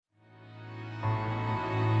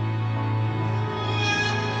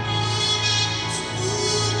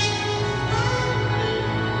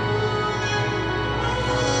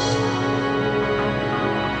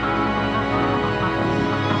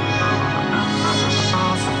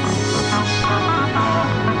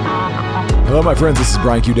Hello, my friends. This is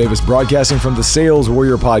Brian Q. Davis broadcasting from the Sales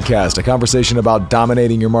Warrior Podcast, a conversation about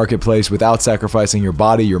dominating your marketplace without sacrificing your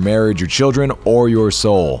body, your marriage, your children, or your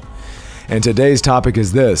soul. And today's topic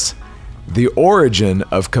is this: the origin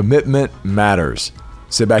of commitment matters.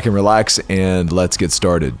 Sit back and relax, and let's get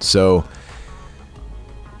started. So,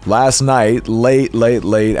 last night,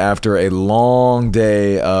 late after a long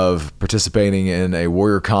day of participating in a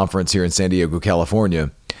Warrior Conference here in San Diego,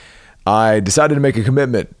 California, I decided to make a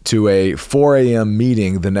commitment to a 4 a.m.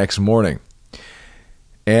 meeting the next morning.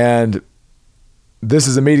 And this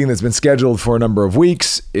is a meeting that's been scheduled for a number of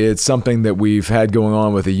weeks. It's something that we've had going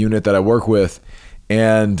on with a unit that I work with.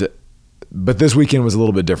 But this weekend was a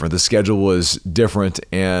little bit different. The schedule was different,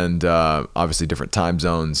 and obviously different time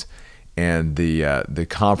zones. And the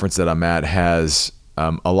conference that I'm at has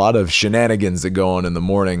a lot of shenanigans that go on in the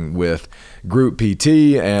morning with group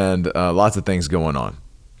PT and lots of things going on.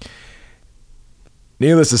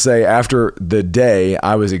 Needless to say, after the day,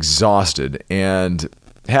 I was exhausted and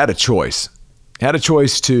had a choice. Had a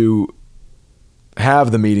choice to have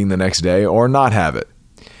the meeting the next day or not have it.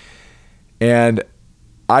 And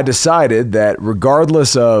I decided that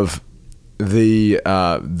regardless of the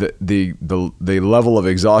level of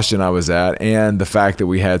exhaustion I was at and the fact that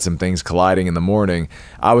we had some things colliding in the morning,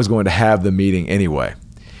 I was going to have the meeting anyway.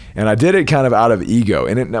 And I did it kind of out of ego.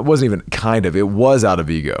 And it wasn't even kind of, it was out of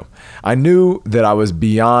ego. I knew that I was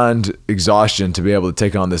beyond exhaustion to be able to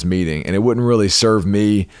take on this meeting, and it wouldn't really serve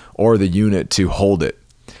me or the unit to hold it.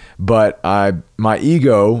 But my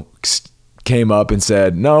ego came up and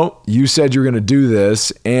said, no, you said you're going to do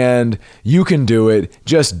this and you can do it.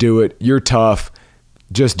 Just do it. You're tough.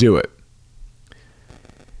 Just do it.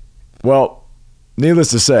 Well,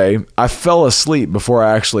 needless to say, I fell asleep before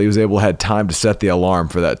I actually was able to have time to set the alarm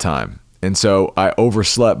for that time. And so I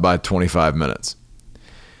overslept by 25 minutes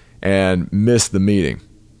and missed the meeting.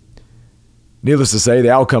 Needless to say,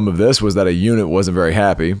 the outcome of this was that a unit wasn't very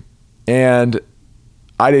happy, and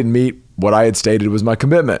I didn't meet what I had stated was my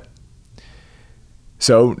commitment.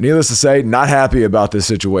 So needless to say, not happy about this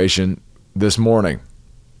situation this morning.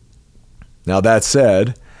 Now that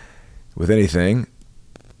said, with anything,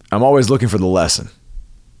 I'm always looking for the lesson.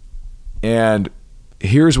 And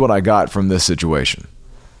here's what I got from this situation.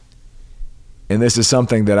 And this is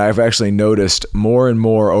something that I've actually noticed more and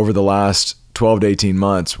more over the last 12 to 18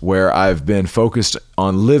 months, where I've been focused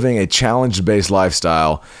on living a challenge-based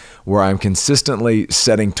lifestyle where I'm consistently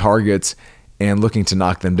setting targets and looking to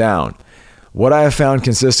knock them down. What I have found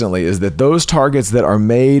consistently is that those targets that are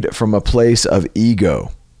made from a place of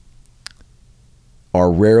ego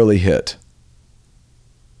are rarely hit.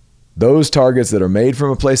 Those targets that are made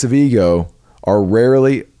from a place of ego are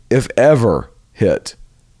rarely, if ever, hit.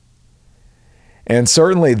 And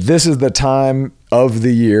certainly this is the time of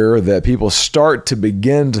the year that people start to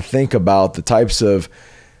begin to think about the types of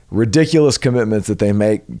ridiculous commitments that they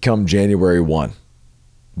make come January 1.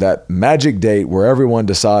 That magic date where everyone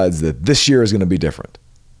decides that this year is going to be different.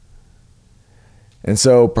 And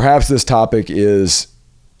so perhaps this topic is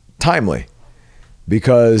timely,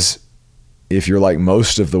 because if you're like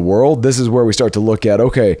most of the world, this is where we start to look at,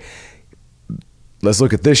 okay, let's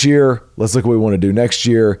look at this year, let's look at what we want to do next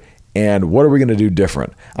year, and what are we going to do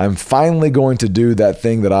different? I'm finally going to do that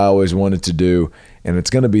thing that I always wanted to do, and it's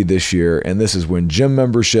going to be this year. And this is when gym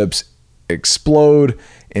memberships explode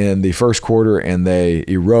in the first quarter and they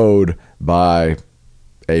erode by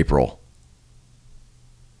April.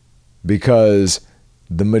 Because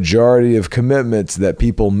the majority of commitments that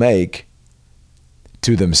people make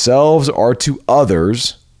to themselves or to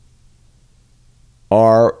others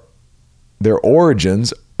their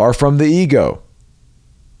origins are from the ego.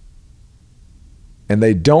 And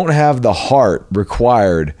they don't have the heart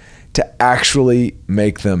required to actually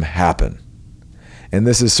make them happen. And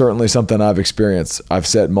this is certainly something I've experienced. I've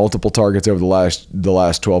set multiple targets over the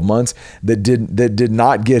last 12 months that did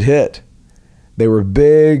not get hit. They were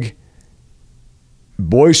big,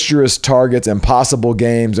 boisterous targets, impossible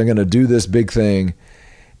games. I'm going to do this big thing,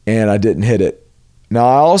 and I didn't hit it. Now,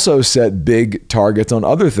 I also set big targets on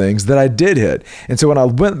other things that I did hit. And so when I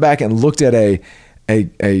went back and looked at a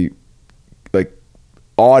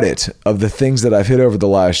audit of the things that I've hit over the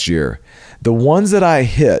last year, the ones that I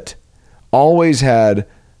hit always had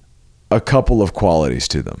a couple of qualities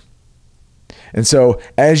to them. And so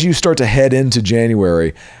as you start to head into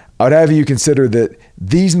January, I would have you consider that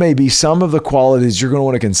these may be some of the qualities you're going to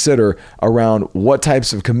want to consider around what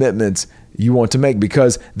types of commitments you want to make,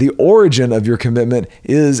 because the origin of your commitment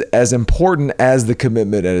is as important as the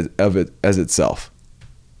commitment of it as itself.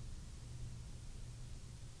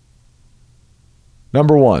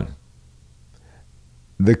 Number one,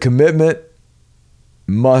 the commitment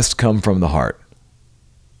must come from the heart.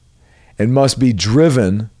 It must be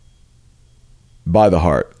driven by the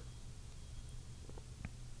heart.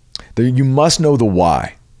 You must know the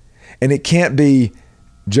why. And it can't be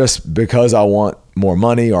just because I want more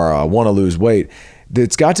money or I want to lose weight.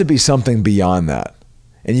 It's got to be something beyond that.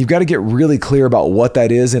 And you've got to get really clear about what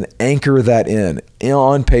that is and anchor that in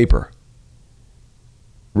on paper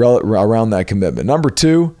around that commitment. Number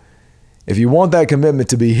 2, if you want that commitment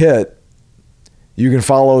to be hit, you can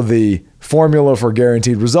follow the formula for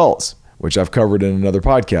guaranteed results, which I've covered in another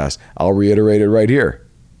podcast. I'll reiterate it right here.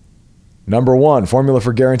 Number 1, formula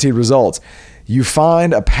for guaranteed results. You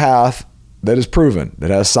find a path that is proven,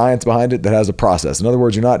 that has science behind it, that has a process. In other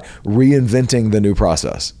words, you're not reinventing the new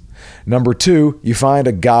process. Number 2, you find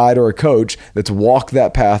a guide or a coach that's walked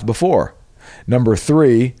that path before. Number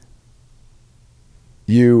 3,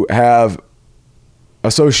 you have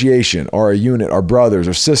association or a unit or brothers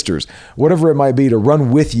or sisters, whatever it might be, to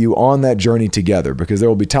run with you on that journey together, because there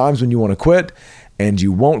will be times when you want to quit and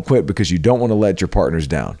you won't quit because you don't want to let your partners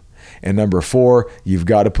down. And number 4, you've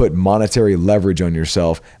got to put monetary leverage on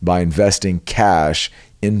yourself by investing cash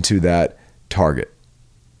into that target.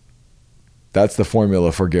 That's the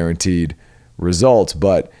formula for guaranteed results.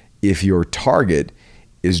 But if your target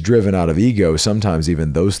is driven out of ego, sometimes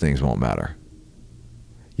even those things won't matter.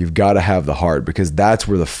 You've got to have the heart, because that's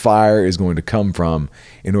where the fire is going to come from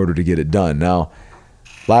in order to get it done. Now,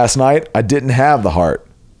 last night, I didn't have the heart.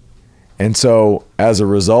 And so as a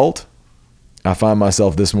result, I find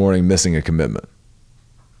myself this morning missing a commitment.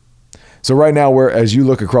 So right now, as you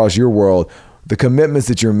look across your world, the commitments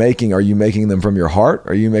that you're making, are you making them from your heart?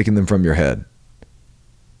 Or are you making them from your head?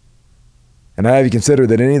 And I have you consider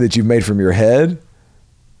that any that you've made from your head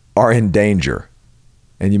are in danger,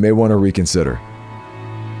 and you may want to reconsider,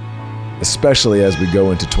 especially as we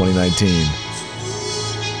go into 2019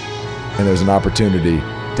 and there's an opportunity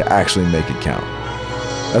to actually make it count.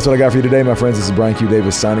 That's what I got for you today, my friends. This is Brian Q.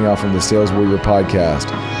 Davis signing off from the Sales Warrior Podcast.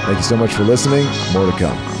 Thank you so much for listening. More to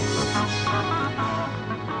come.